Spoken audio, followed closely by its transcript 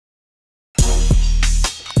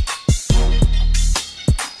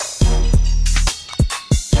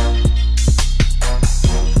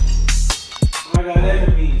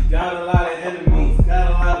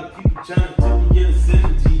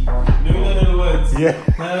Yeah.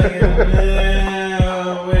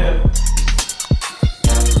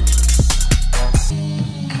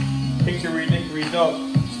 Hickory dickory dock.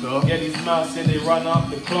 Stop. Get these mouse in, they run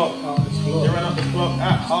up the clock. They run up the clock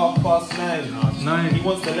at 9:30. He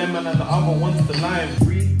wants the lemon and the other wants the lime.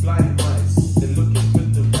 3 blind mice, they're looking for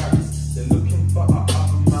the rats. They're looking for our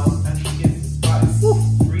other mouse and she gets the spice.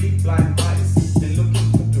 3 blind mice, they're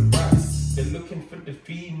looking for the rats. They're looking for the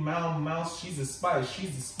female mouse. She's a spice,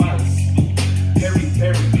 she's a spice.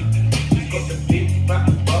 Perry, she's got the big fat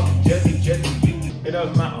bum, jelly. It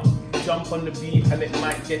don't matter. Jump on the beat and it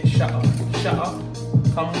might get shut up. Shut up.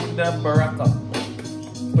 Come with the baraka.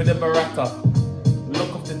 With the baraka.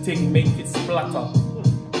 Look off the thing, make it splatter.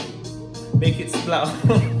 Make it splatter.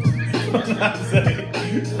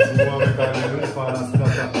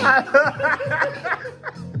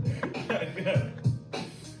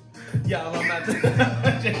 Yeah, I'm mad.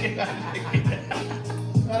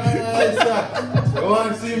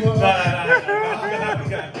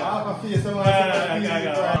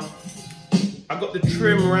 I got the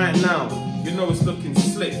trim right now. You know it's looking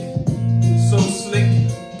slick. So slick,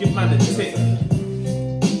 give man a tick.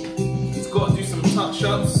 It's got to do some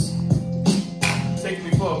touch-ups. Take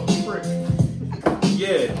me for a prick.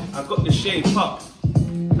 Yeah, I got the shape up.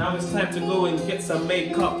 Now it's time to go and get some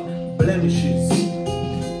makeup. Blemishes.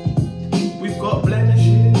 We've got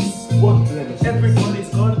blemishes. What blemishes? Everybody's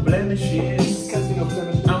got blemishes.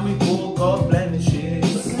 And we've all got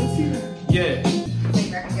blemishes. Yeah.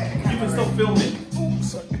 You can stop filming.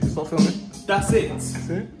 Stop filming. That's it. That's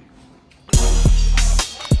it.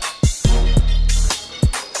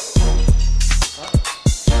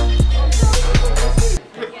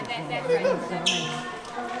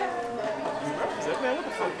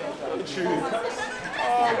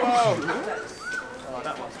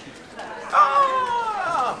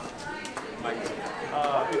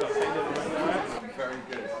 Very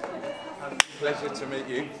good. Pleasure to meet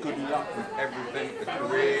you. Good luck with everything, the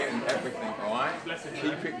career and everything, alright?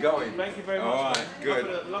 Keep it going. Thank you very much. Alright, good.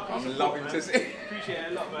 I'm loving to see. Appreciate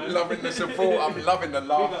it a lot, man. Loving the support, I'm loving the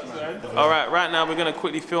laugh. Alright, right now we're going to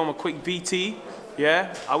quickly film a quick VT.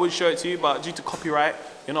 Yeah, I would show it to you, but due to copyright,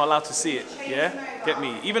 you're not allowed to see it. Yeah, get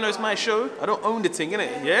me? Even though it's my show, I don't own the thing,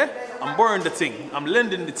 innit? Yeah, I'm borrowing the thing, I'm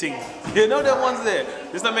lending the thing. You know that one's there.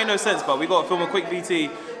 This don't make no sense, but we got to film a quick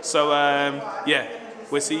VT. So yeah,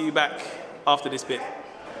 we'll see you back after this bit.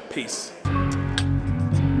 Peace.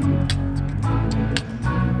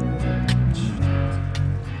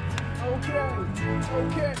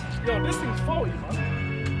 Okay. Yo, this thing's faulty, man.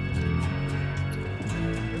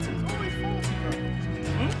 This thing's always faulty, bro.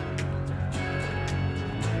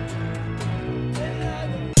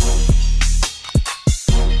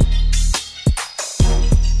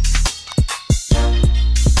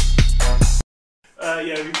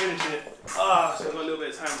 Yeah, we finished it. So I got a little bit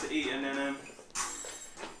of time to eat and then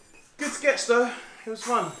good sketch though. It was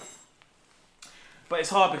fun. But it's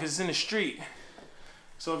hard because it's in the street.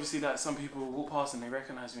 So obviously like some people walk past and they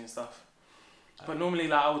recognise me and stuff. But normally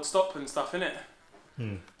like I would stop and stuff, innit?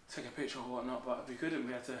 Take a picture or whatnot, but we couldn't.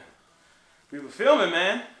 We were filming,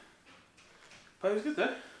 man. But it was good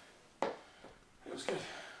though. It was good.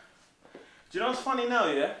 Do you know what's funny now,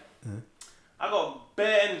 yeah? I got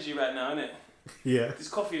bare energy right now, innit? Yeah. This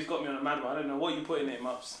coffee has got me on a mad one. I don't know what you put in it,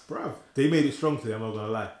 Mups. Bruv, they made it strong today, I'm not gonna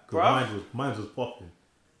lie. Bruv? Mine was popping.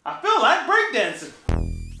 I feel like breakdancing.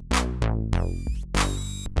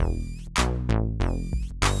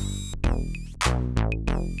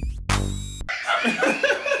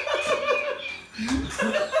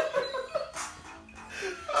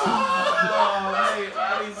 I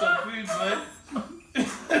need some food, man.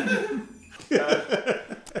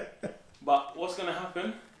 But what's gonna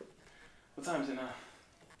happen? What time is it now?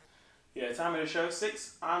 Yeah, time of the show,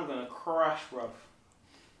 6. I'm gonna crash, bruv.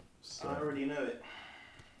 So I already know it.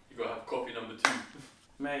 You gotta have coffee number 2.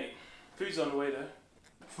 Mate, food's on the way though.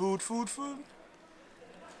 Food. It's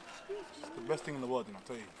the best thing in the world, and I'll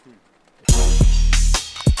tell you, food.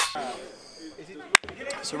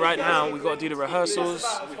 So right now we've got to do the rehearsals.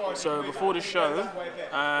 So before the show,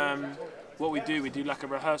 what we do like a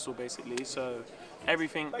rehearsal basically. So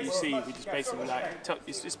everything you see, we just basically like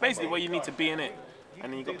it's basically what you need to be in it.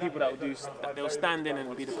 And then you got people that will they'll stand in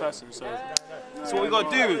and be the person. So that's what we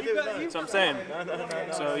got to do. That's what I'm saying.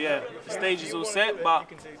 So yeah, the stage is all set,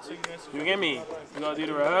 but you get me? We got to do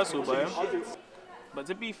the rehearsal, boy. But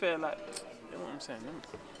to be fair, like, you know what I'm saying?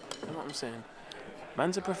 You know what I'm saying?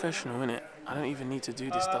 Man's a professional, innit? I don't even need to do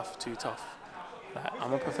this stuff too tough. Like,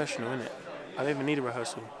 I'm a professional, innit? I don't even need a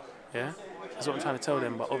rehearsal, yeah? That's what I'm trying to tell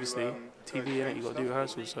them, but obviously, TV, innit? You got to do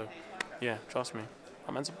rehearsals, so yeah, trust me.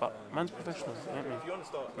 Man's professional, you get me?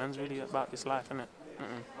 Man's really about this life, innit?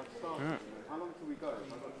 How long till we go? I'm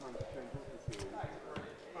trying to change this here.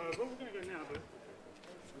 We're going to go now, bro.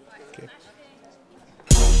 Okay.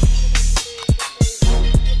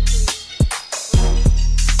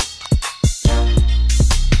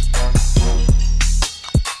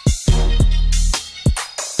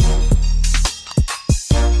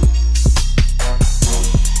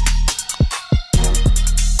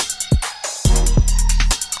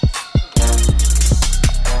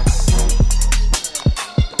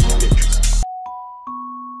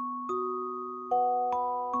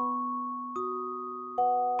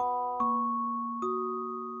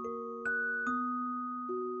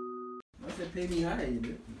 Pay me higher, you know.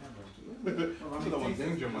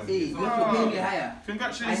 Danger, man. Hey, you have to pay me higher.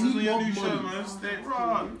 Congratulations on your new show, man. Stay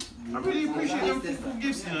right. I really appreciate your full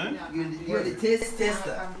gifts, you know. You're the taste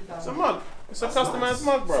tester. It's a mug. It's a customized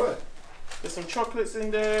mug, bro. There's some chocolates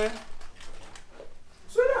in there.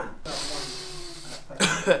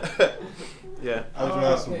 Yeah. How was your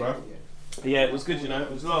hustle, bro? Yeah, it was good, you know.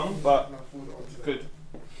 It was long, but good.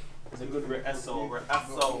 It's a good rehearsal. I've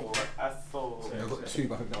got two,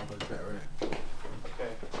 but I think that one goes better, innit?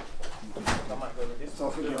 Okay. I might go with this. So I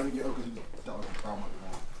think you only get because that was a brown one.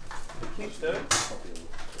 The kids, though.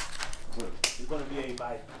 It's gonna be a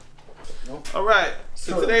bite. All right.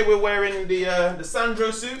 So today we're wearing the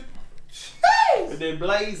Sandro suit with the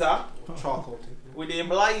blazer. Charcoal. With the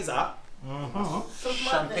blazer.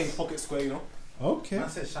 Champagne pocket square, you know. Okay. I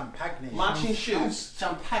said champagne. Matching shoes.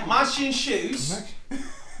 Champagne. Matching shoes.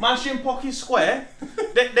 Matching pocket square.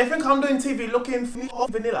 They think I'm doing TV looking for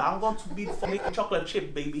vanilla. I'm going to be for making chocolate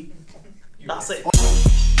chip, baby. That's it.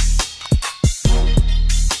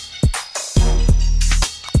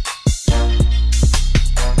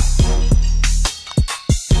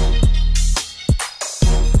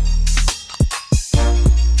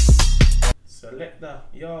 Selector,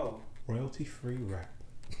 yo. Royalty free rap.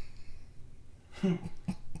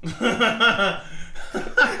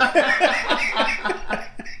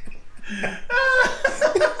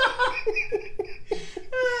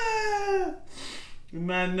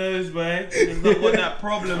 Man knows, boy. He's not got that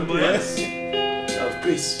problem, boy. Of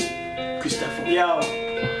Christopher. Yo,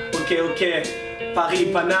 ok. Paris,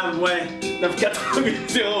 Paname, ouais.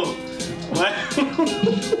 980. Ouais.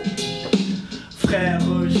 Frère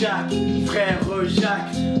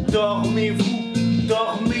Jacques, dormez-vous.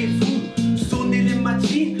 Sonnez les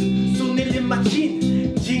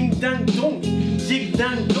machines. Ding dang dong.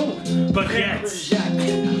 Frère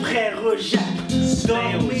Jacques,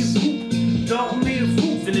 dormez-vous.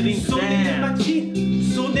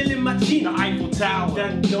 Sonnez les machines. The Eiffel Tower.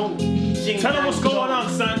 Ding dong. Tell them what's going on,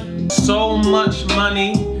 son. So much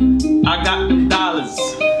money, I got the dollars.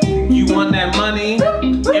 You want that money?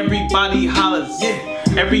 Everybody hollers.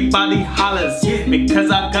 Everybody hollers.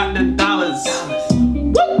 Because I got the dollars.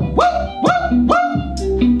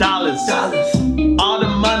 Dollars. All the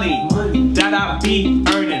money that I be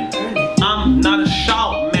earning. I'm not a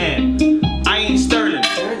short man. I ain't sterling,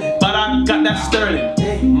 but I got that sterling.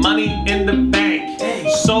 Money in the bank.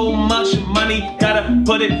 So much money, gotta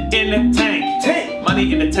put it in the tank.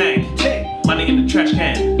 Money in the tank. Money in the trash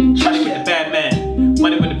can. Money with the bad man.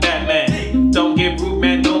 Money with the bad man. Don't get rude,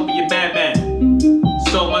 man. Don't be a bad man.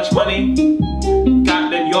 So much money, got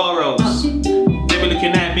them euros. They be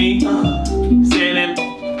looking at me, saying them,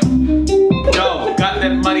 yo, got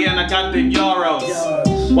that money and I got them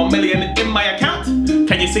euros. 1 million in my account.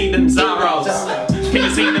 Can you see them zeros? Can you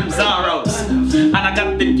see them zeros? And I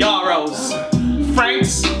got them euros.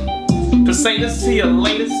 Franks, to say this to your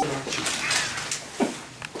latest.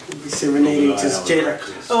 Serenading to Jada.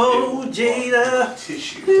 Oh, Jada.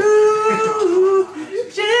 Ooh,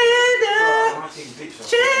 Jada.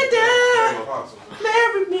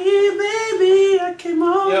 Marry me, baby. I came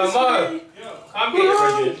on. Yo, Mo. I'm getting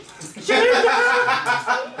ready. Jada.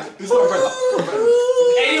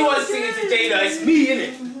 Anyone singing to Jada, it's me,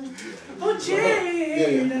 innit? Oh,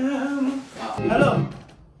 Jada. Hello.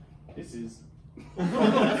 This is.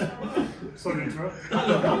 Sorry to interrupt.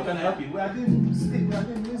 Hello, how can I help you? We are doing music. We are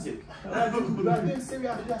doing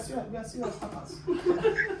serious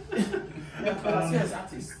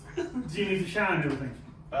artists. Do you need to shower and everything?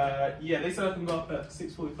 Yeah, they said I can go up at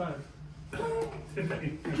 6:45.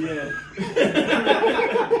 Yeah.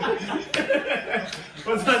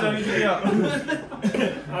 What time do I need to be up?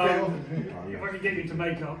 If I could get you to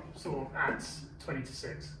make up sort of at 20 to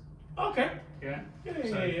 6. Okay. Yeah? Yeah.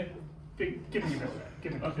 Give me that.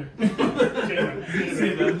 Give me. Okay.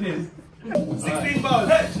 Cheers. 16 bars.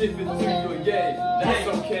 Different to your game. That's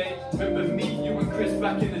okay. Remember me, you and Chris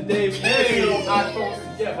back in the day. We had no iPhones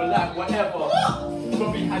together, like whatever.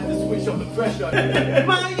 Had to switch up the pressure.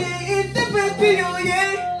 My yeah is different to your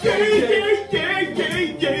yeah.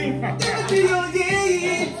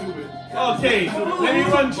 Okay, let me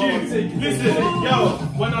run to you. Listen, yo,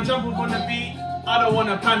 when I jump up on the beat, I don't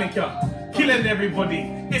wanna panic ya. Killing everybody,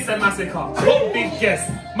 it's a massacre. Got big guests,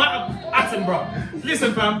 my Attenborough.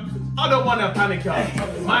 Listen fam, I don't wanna panic ya.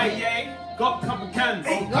 My yay, got couple cans.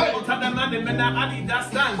 I'll tell them man, and I need that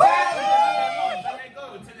stand.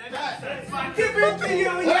 Give it to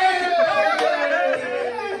you, yeah.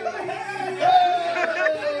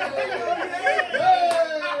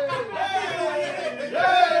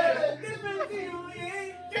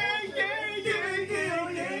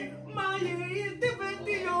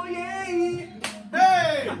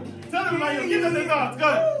 Give them the dance, go!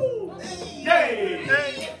 Yay!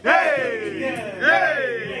 Hey! Hey!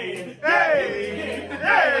 Hey! Hey!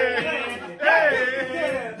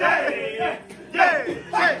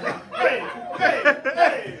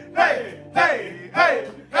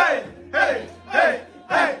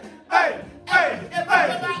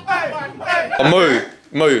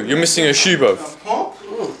 Mo, you're missing a shoe, bro.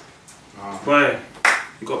 Boy,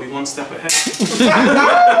 you gotta be one step ahead.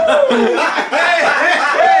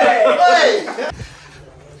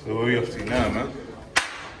 So what are we off to now, man?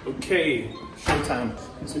 Okay, showtime.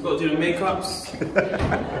 So we've got to do the makeups.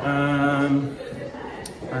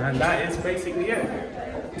 And that is basically it.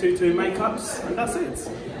 Two makeups, and that's it.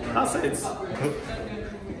 That's it.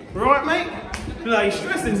 Right, mate? You're like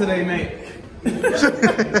stressing today, mate.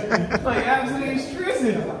 Like absolutely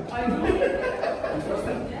stressing.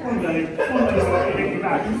 One day I'll get you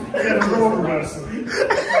back. Get a raw reversal. You're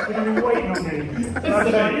going to be waiting on me. And I'll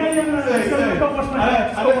be like, yeah, not much I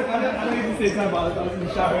don't need to say time, but I was in the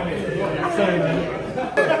shower, innit? Sorry, man.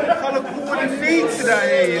 Colour coordinated feet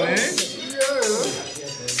today, you know?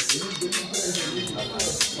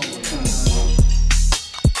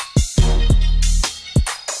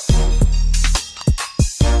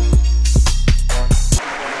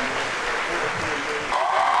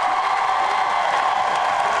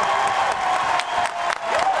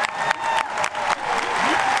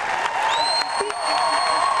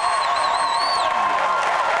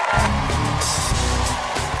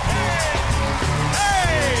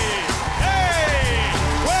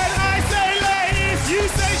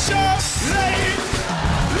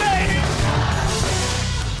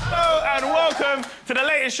 To the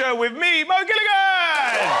latest show with me, Mo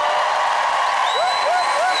Gilligan!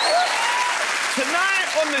 Tonight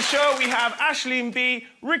on the show we have Aisling B,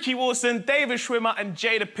 Ricky Wilson, David Schwimmer and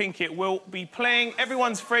Jada Pinkett will be playing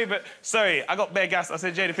everyone's favourite... Sorry, I got bare gas, I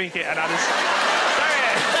said Jada Pinkett and I just...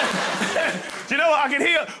 Sorry. Do you know what, I can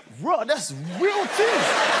hear... Bro, that's real too.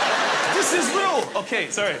 This is real. Okay,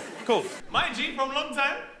 sorry, cool. My G from long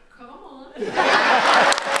time. Come on.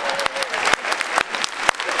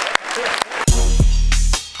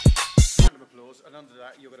 And under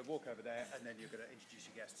that, you're going to walk over there, and then you're going to introduce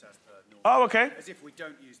your guests as per normal. Oh, okay. As if we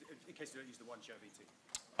don't use, in case you don't use the one show VT.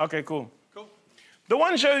 Okay, cool. Cool. The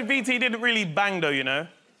one show VT didn't really bang, though, you know.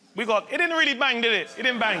 It didn't really bang, did it? It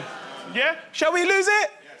didn't bang. Yeah? Shall we lose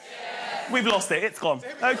it? Yes. We've lost it. It's gone.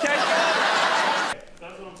 Okay.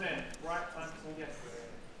 That's what I'm saying. Right, time for some guests.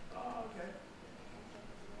 Oh, okay.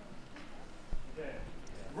 Okay.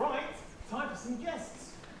 Right, time for some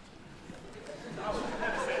guests. I would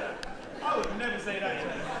never say that. I would never say that.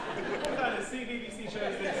 What kind of CBBC show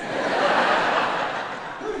is this?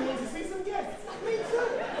 Who wants to see some guests? Me too.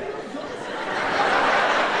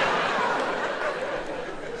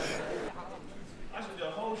 I should do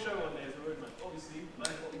a whole show on there as a roadman. Obviously, like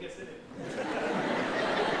what we get in it.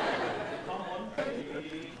 Come on,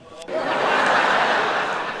 baby.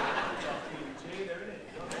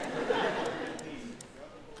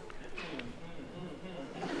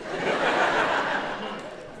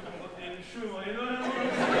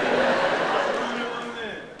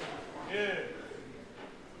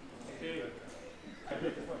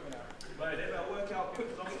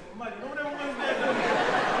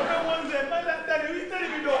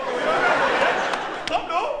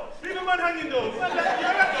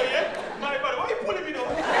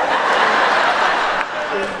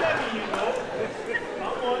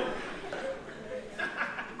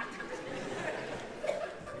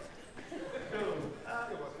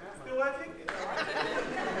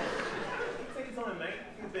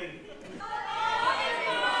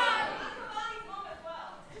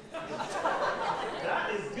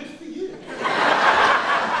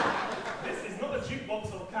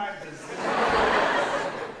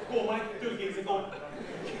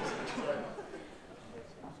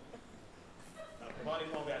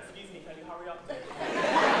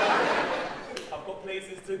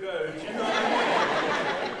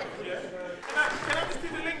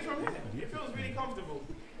 feels really comfortable.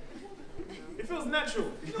 It feels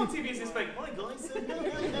natural. You know on TV it's fake. Hi guys.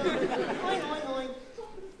 Hi.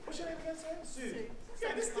 What's your name again, sir? Sue.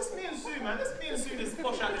 Yeah, this me and Sue, man. Let's me and Sue just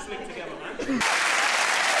posh out this link together, man.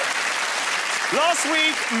 Last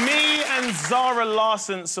week, me and Zara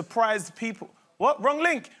Larson surprised people. What? Wrong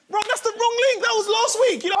link? Wrong, that's the wrong link. That was last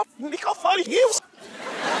week. You know, you can't find you.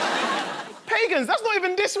 Pagans, that's not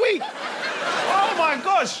even this week. Oh my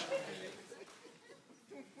gosh.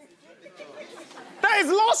 That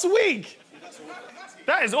is last week.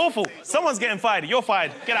 That is awful. Someone's getting fired. You're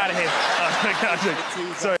fired. Get out of here.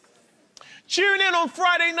 Sorry. Tune in on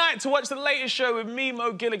Friday night to watch the latest show with me,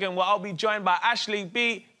 Mo Gilligan, where I'll be joined by Ashley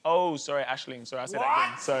B. Oh, sorry, Ashling. Sorry, I said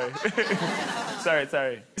that again.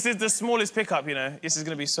 Sorry. This is the smallest pickup, you know. This is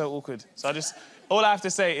going to be so awkward. So all I have to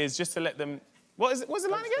say is just to let them... What's the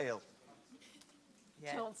line again?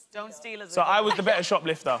 Yeah. Don't steal as So I was the better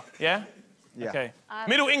shoplifter, yeah? Yeah. Okay.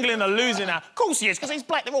 Middle England are losing now. Of course he is, because he's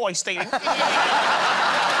black, they're always stealing. Okay.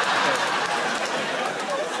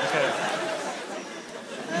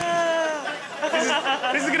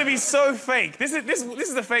 This is gonna be so fake. This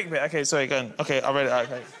is the fake bit. Okay, sorry, go on. Okay, I read it.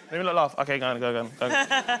 Okay. Let me not laugh. Okay, go on.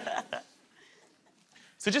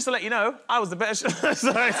 So just to let you know, I was the better sorry.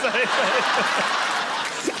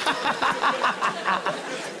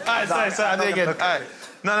 Alright, sorry, I did it again. Alright.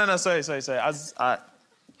 No, sorry. So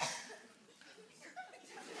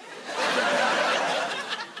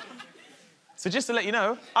just to let you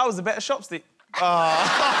know, I was the better shoplifter.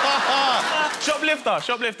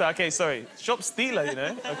 Shoplifter. Okay, sorry. Shop stealer, you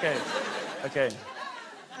know? Okay.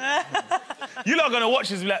 You lot are gonna watch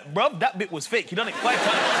this and be like, bruv, that bit was fake. You done it 5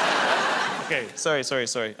 times. Okay, sorry.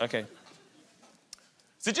 Okay.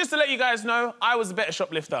 So just to let you guys know, I was the better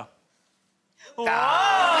shoplifter. Whoa! Okay.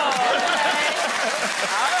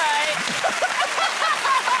 All right.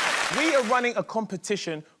 We are running a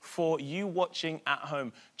competition for you watching at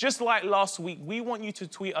home. Just like last week, we want you to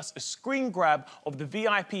tweet us a screen grab of the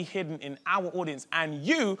VIP hidden in our audience, and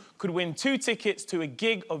you could win 2 tickets to a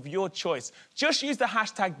gig of your choice. Just use the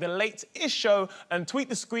hashtag #TheLateish and tweet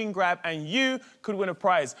the screen grab, and you could win a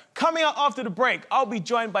prize. Coming up after the break, I'll be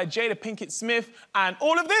joined by JADA PINKETT Smith and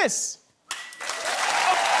all of this.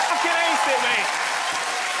 Oh, fucking ace it, mate.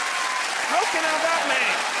 How can I have that,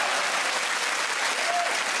 mate?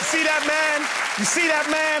 You see that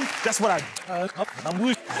man? That's what I'm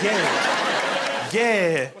with.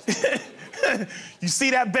 Yeah. You see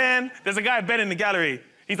that Ben? There's a guy Ben in the gallery.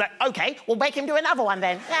 He's like, okay, we'll make him do another one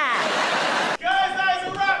then. Yeah. Guys, that is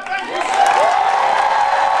a wrap. Thank you.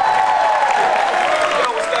 Yo,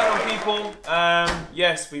 what's going on, people?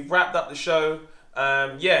 Yes, we've wrapped up the show.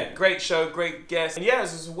 Yeah, great show, great guest. And yeah,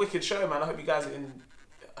 this is a wicked show, man. I hope you guys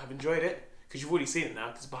have enjoyed it, because you've already seen it now,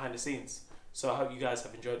 because it's behind the scenes. So I hope you guys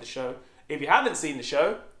have enjoyed the show. If you haven't seen the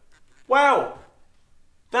show, well,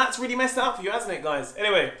 that's really messed it up for you, hasn't it, guys?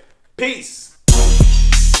 Anyway, peace.